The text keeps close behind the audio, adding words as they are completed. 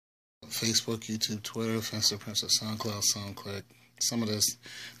Facebook, YouTube, Twitter, Fencer, Princess, SoundCloud, SoundClick. Some of this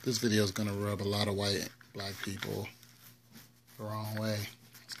video is going to rub a lot of white, black people the wrong way.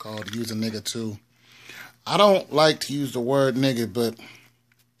 It's called Use a Nigga Too. I don't like to use the word nigga, but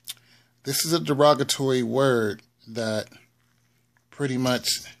this is a derogatory word that pretty much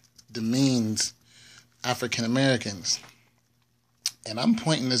demeans African Americans. And I'm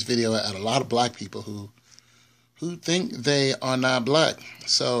pointing this video at a lot of black people who think they are not black.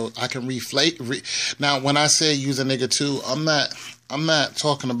 So I can now when I say use a nigga too, I'm not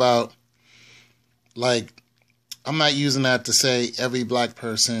talking about, like, I'm not using that to say every black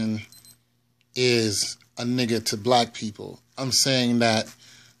person is a nigga to black people. I'm saying that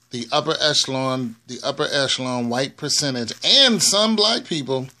the upper echelon white percentage and some black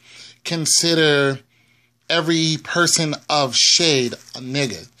people consider every person of shade a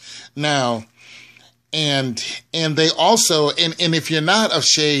nigga. Now, and they also, and if you're not of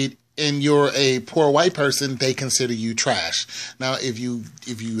shade and you're a poor white person, they consider you trash. Now, if you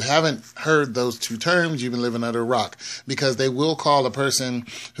haven't heard those two terms, you've been living under a rock, because they will call a person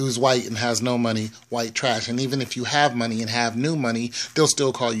who's white and has no money white trash. And even if you have money and have new money, they'll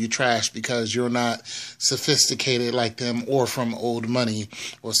still call you trash because you're not sophisticated like them or from old money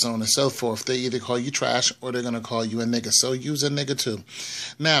or so on and so forth. They either call you trash or they're going to call you a nigga. So use a nigga too.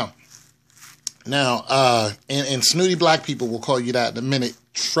 Now, and snooty black people will call you that in a minute.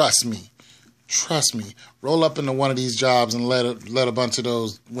 Trust me. Roll up into one of these jobs and let a bunch of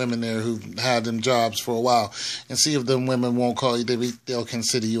those women there who had them jobs for a while and see if them women won't call you. They'll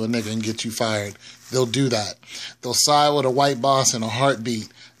consider you a nigga and get you fired. They'll do that. They'll side with a white boss in a heartbeat.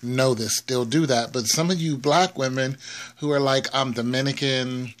 Know this. They'll do that. But some of you black women who are like, I'm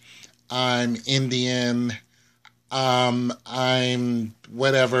Dominican, I'm Indian, I'm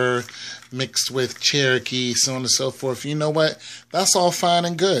whatever, mixed with Cherokee, so on and so forth. You know what? That's all fine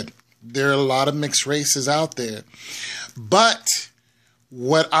and good. There are a lot of mixed races out there. But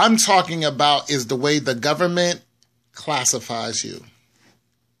what I'm talking about is the way the government classifies you.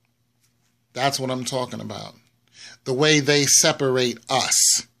 That's what I'm talking about. The way they separate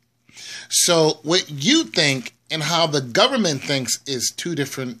us. So what you think and how the government thinks is two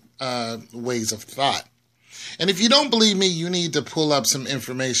different ways of thought. And if you don't believe me, you need to pull up some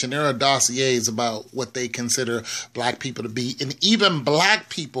information. There are dossiers about what they consider black people to be. And even black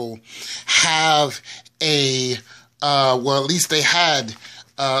people have a, well, at least they had,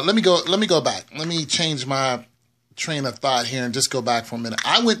 let me go back. Let me change my train of thought here and just go back for a minute.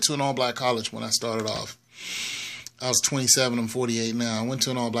 I went to an all-black college when I started off. I was 27, I'm 48 now. I went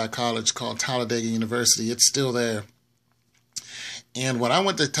to an all-black college called Talladega University. It's still there. And when I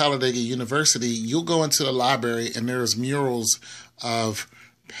went to Talladega University, you'll go into the library and there's murals of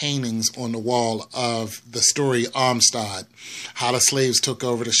paintings on the wall of the story Amistad, how the slaves took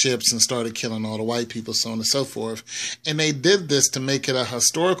over the ships and started killing all the white people, so on and so forth. And they did this to make it a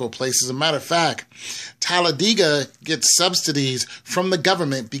historical place. As a matter of fact, Talladega gets subsidies from the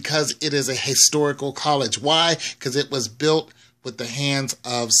government because it is a historical college. Why? Because it was built with the hands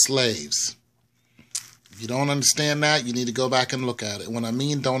of slaves. If you don't understand that, you need to go back and look at it. When I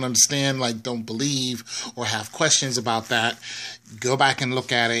mean don't understand, like don't believe or have questions about that, go back and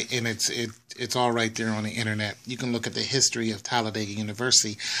look at it, and it's all right there on the internet. You can look at the history of Talladega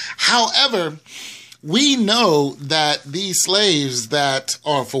University. However, we know that these slaves that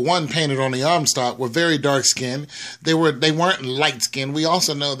are, for one, painted on the Amistad were very dark-skinned. They weren't light-skinned. We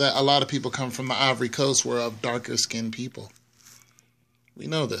also know that a lot of people come from the Ivory Coast were of darker-skinned people. We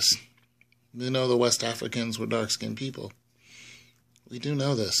know this. We know the West Africans were dark-skinned people. We do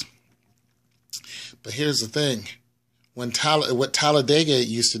know this. But here's the thing. What Talladega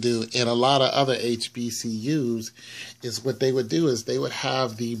used to do, and a lot of other HBCUs, is what they would do is they would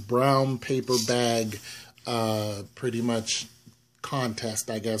have the brown paper bag pretty much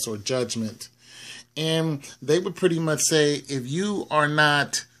contest, I guess, or judgment. And they would pretty much say, if you are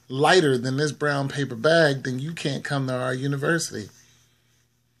not lighter than this brown paper bag, then you can't come to our university.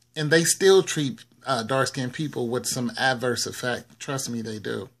 And they still treat dark-skinned people with some adverse effect. Trust me, they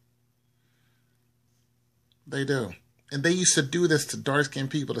do. They do. And they used to do this to dark-skinned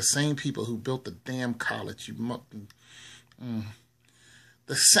people, the same people who built the damn college.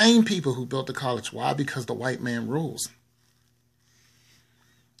 The same people who built the college. Why? Because the white man rules.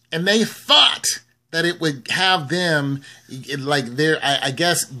 And they thought that it would have them, like, I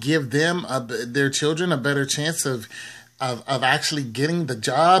guess, give them, their children a better chance of actually getting the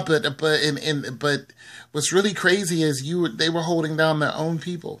job, but what's really crazy is they were holding down their own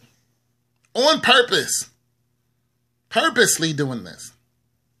people on purpose, purposely doing this.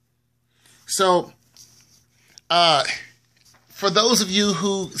 So, for those of you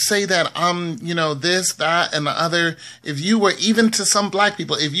who say that this, that, and the other, if you were, even to some black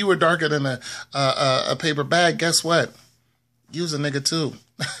people, if you were darker than a paper bag, guess what? You was a nigga too.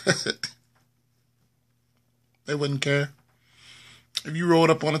 They wouldn't care. If you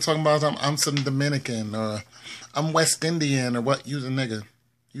rolled up on it talking about I'm some Dominican or I'm West Indian or what, you's a nigga.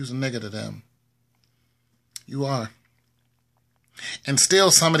 You's a nigga to them. You are. And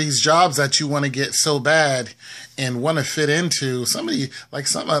still, some of these jobs that you want to get so bad and want to fit into,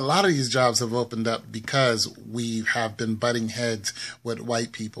 a lot of these jobs have opened up because we have been butting heads with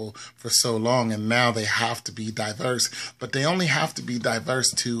white people for so long, and now they have to be diverse. But they only have to be diverse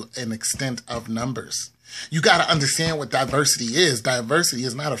to an extent of numbers. You got to understand what diversity is. Diversity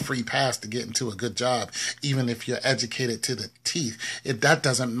is not a free pass to get into a good job, even if you're educated to the teeth. That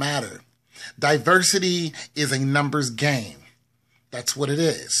doesn't matter. Diversity is a numbers game. That's what it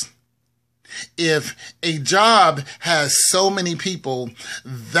is. If a job has so many people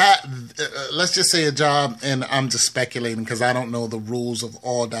that, let's just say a job, and I'm just speculating because I don't know the rules of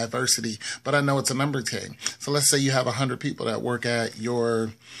all diversity, but I know it's a numbers game. So let's say you have 100 people that work at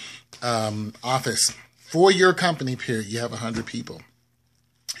your office. For your company, period, you have 100 people.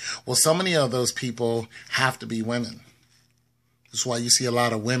 Well, so many of those people have to be women. That's why you see a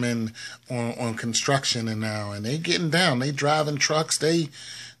lot of women on construction and they getting down. They driving trucks. They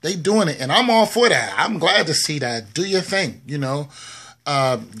doing it. And I'm all for that. I'm glad to see that. Do your thing,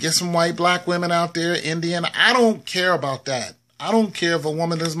 Get some white, black women out there, Indian. I don't care about that. I don't care if a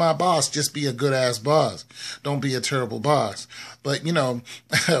woman is my boss. Just be a good-ass boss. Don't be a terrible boss. But,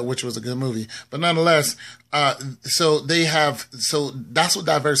 which was a good movie. But nonetheless, so that's what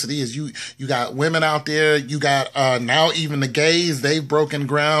diversity is. You got women out there. You got now even the gays. They've broken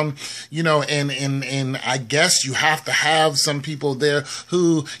ground, and I guess you have to have some people there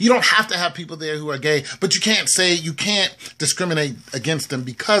you don't have to have people there who are gay, but you can't discriminate against them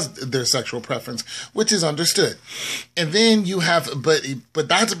because of their sexual preference, which is understood. And then you have, but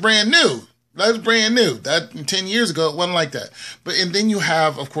that's brand new. That's brand new. That 10 years ago, it wasn't like that. And then you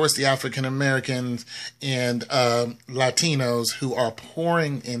have, of course, the African Americans and Latinos who are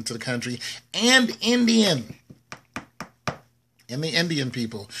pouring into the country, and the Indian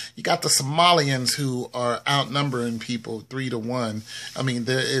people. You got the Somalians who are outnumbering people 3-1. I mean,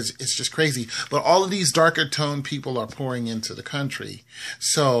 it's just crazy. But all of these darker toned people are pouring into the country.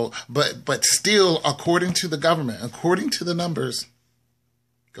 So, but still, according to the government, according to the numbers.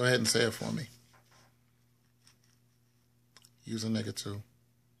 Go ahead and say it for me. Use a nigga too.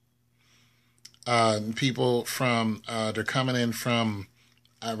 People from, they're coming in from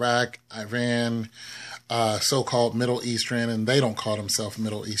Iraq, Iran, so-called Middle Eastern, and they don't call themselves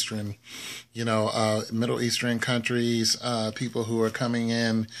Middle Eastern, Middle Eastern countries, people who are coming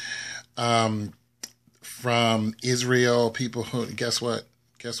in from Israel, people who, guess what,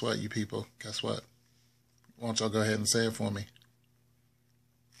 you people, guess what? Why don't y'all go ahead and say it for me?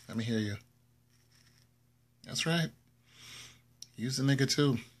 Let me hear you. That's right. Use the nigga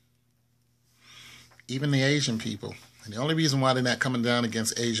too. Even the Asian people. And the only reason why they're not coming down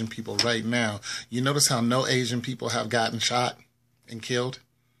against Asian people right now, you notice how no Asian people have gotten shot and killed?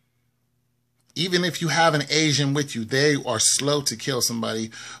 Even if you have an Asian with you, they are slow to kill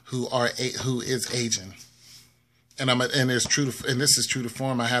somebody who is Asian. And this is true to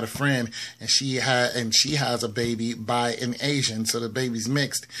form. I had a friend, and she has a baby by an Asian, so the baby's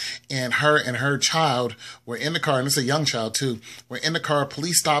mixed. And her child were in the car, and it's a young child too. Were in the car.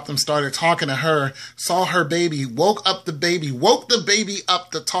 Police stopped them, started talking to her, saw her baby, woke the baby up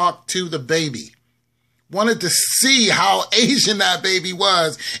to talk to the baby. Wanted to see how Asian that baby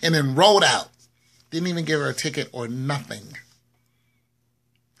was, and then rolled out. Didn't even give her a ticket or nothing.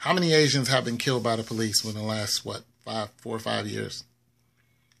 How many Asians have been killed by the police in the last, 4 or 5 years?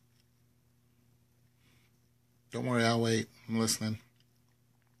 Don't worry, I'll wait. I'm listening.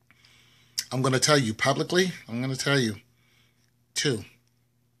 I'm going to tell you publicly. I'm going to tell you 2.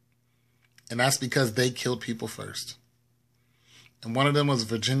 And that's because they killed people first. And one of them was a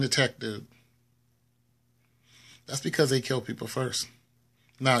Virginia Tech dude. That's because they killed people first.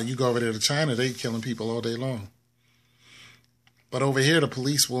 Now, you go over there to China, they killing people all day long. But over here, the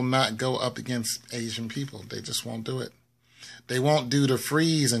police will not go up against Asian people. They just won't do it. They won't do the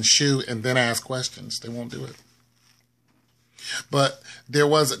freeze and shoot and then ask questions. They won't do it. But there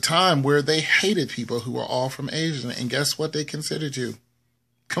was a time where they hated people who were all from Asia. And guess what they considered you?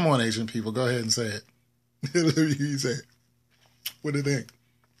 Come on, Asian people. Go ahead and say it. You say it. What do you think?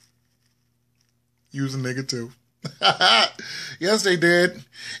 Use a nigga too. Yes, they did.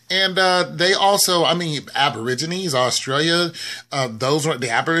 And they also, Aborigines, Australia, those were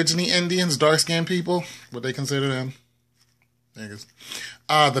the Aborigine Indians, dark-skinned people, what they consider them. Niggas.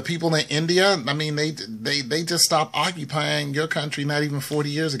 The people in India, I mean, they just stopped occupying your country not even 40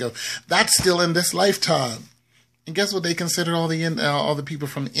 years ago. That's still in this lifetime. And guess what they consider all the people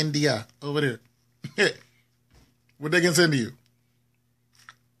from India over there? What they consider you?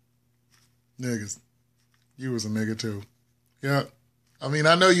 Niggas. You was a nigga too. Yeah. I mean,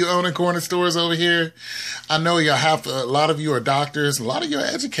 I know you owning corner stores over here. I know a lot of you are doctors. A lot of you are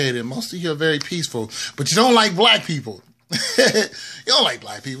educated. Most of you are very peaceful. But you don't like black people. You don't like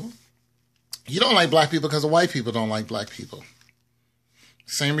black people. You don't like black people because the white people don't like black people.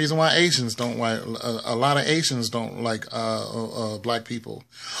 Same reason why Asians don't like, a lot of Asians don't like black people.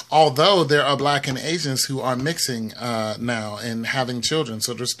 Although there are black and Asians who are mixing now and having children.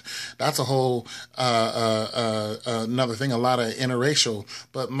 So that's a whole another thing, a lot of interracial.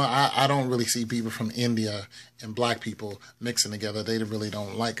 But I don't really see people from India and black people mixing together. They really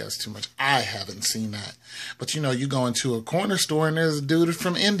don't like us too much. I haven't seen that. But, you know, you go into a corner store and there's a dude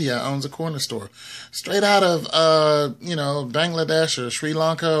from India owns a corner store. Straight out of, Bangladesh or Sri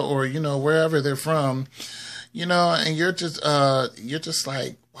Lanka or, wherever they're from, and you're just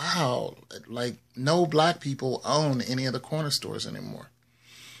like, wow, like no black people own any of the corner stores anymore.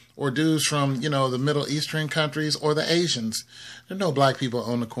 Or dudes from, the Middle Eastern countries or the Asians. There are no black people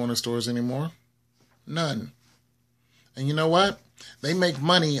own the corner stores anymore. None. And you know what? They make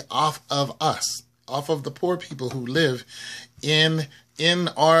money off of us, off of the poor people who live in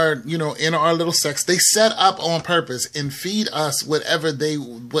our little sects. They set up on purpose and feed us whatever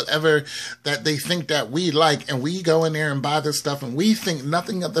that they think that we like. And we go in there and buy this stuff and we think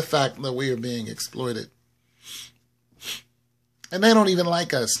nothing of the fact that we are being exploited. And they don't even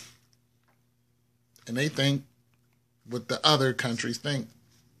like us. And they think what the other countries think.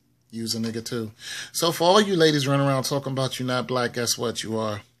 Use a nigga too. So for all you ladies running around talking about you not black, guess what you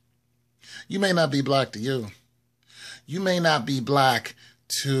are? You may not be black to you. You may not be black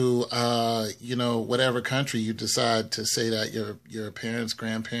to, whatever country you decide to say that your parents,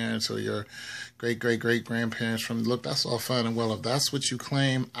 grandparents, or your great-great-great-grandparents from. Look, that's all fine and well. If that's what you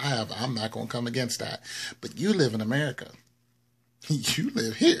claim, I'm not going to come against that. But you live in America. You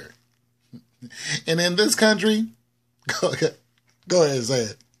live here. And in this country, go ahead and say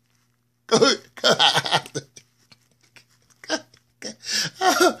it.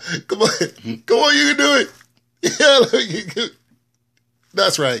 Come on, you can do it. Yeah,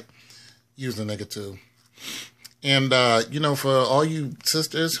 that's right. Use the nigga too. And, for all you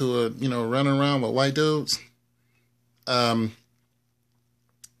sisters who are, running around with white dudes, that's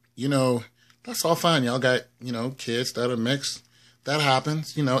all fine. Y'all got, kids that are mixed. That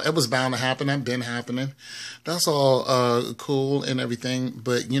happens. It was bound to happen. That been happening. That's all cool and everything.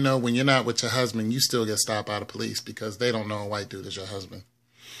 But, when you're not with your husband, you still get stopped by the police because they don't know a white dude is your husband.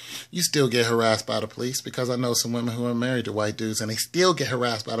 You still get harassed by the police because I know some women who are married to white dudes and they still get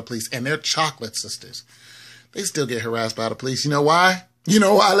harassed by the police, and they're chocolate sisters. They still get harassed by the police. You know why? You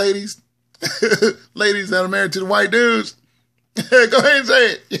know why, ladies? Ladies that are married to the white dudes. Go ahead and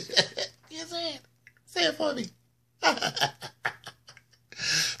say it. Yeah, say it. Say it for me.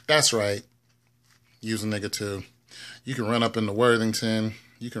 That's right. Use a nigga too. You can run up into Worthington.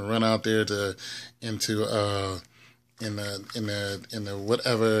 You can run out there into the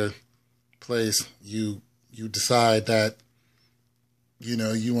whatever place you decide that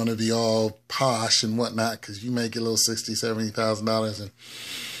you want to be all posh and whatnot because you make a little $60,000-$70,000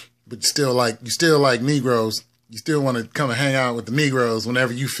 but you still like Negroes. You still want to come and hang out with the Negroes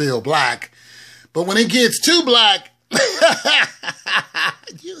whenever you feel black. But when it gets too black.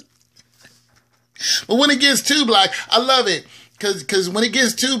 But when it gets too black, I love it. Because when it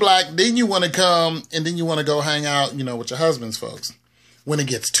gets too black, then you want to come and then you want to go hang out, with your husband's folks. When it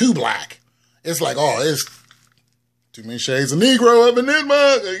gets too black, it's like, oh, it's too many shades of Negro up in this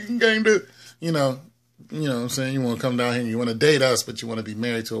mug. You can't do, what I'm saying? You want to come down here and you want to date us, but you want to be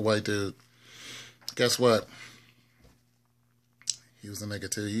married to a white dude. Guess what? He was a nigga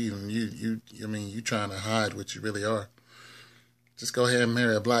too. You trying to hide what you really are. Just go ahead and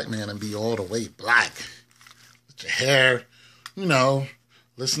marry a black man and be all the way black. With your hair,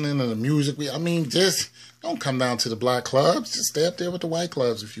 listening to the music. Just don't come down to the black clubs. Just stay up there with the white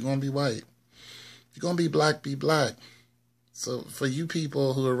clubs if you're going to be white. If you're going to be black, be black. So for you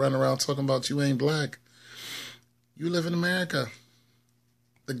people who are running around talking about you ain't black, you live in America.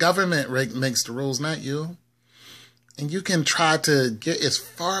 The government makes the rules, not you. And you can try to get as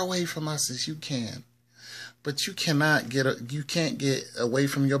far away from us as you can. But you can't get away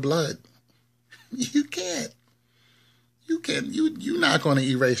from your blood. You can't. You're not going to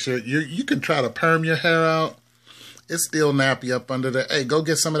erase you can try to perm your hair out. It's still nappy up under there. Hey, go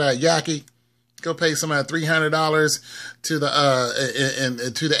get some of that yaki. Go pay somebody $300 to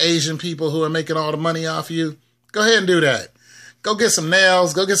the to the Asian people who are making all the money off you. Go ahead and do that. Go get some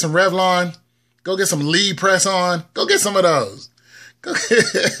nails. Go get some Revlon. Go get some Lee press on. Go get some of those. Go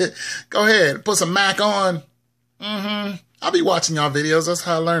ahead. Put some MAC on. I'll be watching y'all videos. That's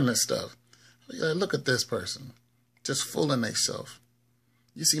how I learn this stuff. Look at this person. Just fooling themselves.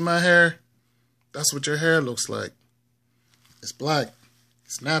 You see my hair? That's what your hair looks like. It's black.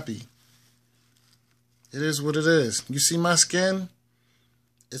 It's nappy. It is what it is. You see my skin?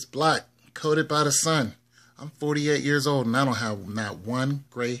 It's black, coated by the sun. I'm 48 years old and I don't have not one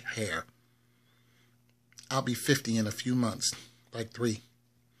gray hair. I'll be 50 in a few months, like 3.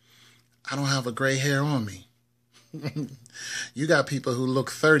 I don't have a gray hair on me. You got people who look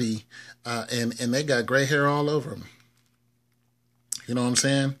 30 and they got gray hair all over them. You know what I'm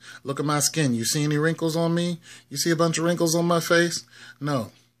saying? Look at my skin. You see any wrinkles on me? You see a bunch of wrinkles on my face?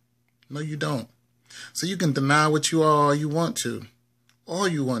 No. No, you don't. So you can deny what you are all you want to. All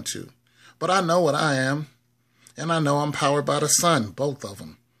you want to. But I know what I am. And I know I'm powered by the sun, both of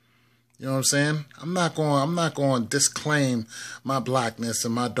them. You know what I'm saying? I'm not going to disclaim my blackness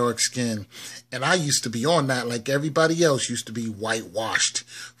and my dark skin. And I used to be on that like everybody else used to be, whitewashed,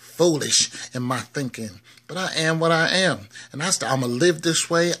 foolish in my thinking. But I am what I am. And I'm going to live this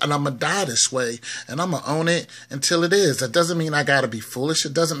way and I'm going to die this way. And I'm going to own it until it is. That doesn't mean I got to be foolish.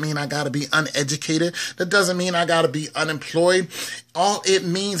 It doesn't mean I got to be uneducated. That doesn't mean I got to be unemployed. All it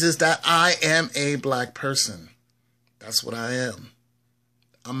means is that I am a black person. That's what I am.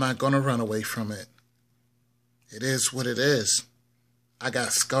 I'm not going to run away from it. It is what it is. I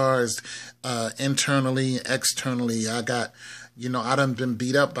got scars internally, externally. I got, I done been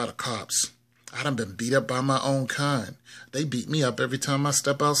beat up by the cops. I done been beat up by my own kind. They beat me up every time I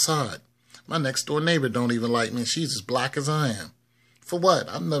step outside. My next door neighbor don't even like me. She's as black as I am. For what?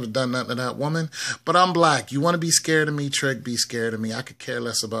 I've never done nothing to that woman. But I'm black. You want to be scared of me, Trick? Be scared of me. I could care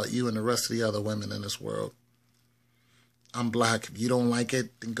less about you and the rest of the other women in this world. I'm black. If you don't like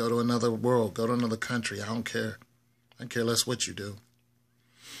it, then go to another world. Go to another country. I don't care. I care less what you do.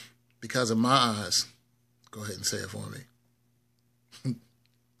 Because in my eyes, go ahead and say it for me.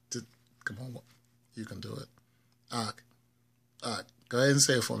 Come on. You can do it. Ak. Go ahead and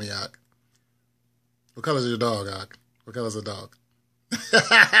say it for me, Ak. What color is your dog, Ak? What color is the dog?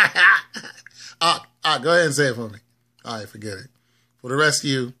 Ak, go ahead and say it for me. All right, forget it. For the rest of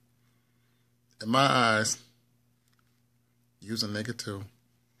you, in my eyes, you's a nigga too.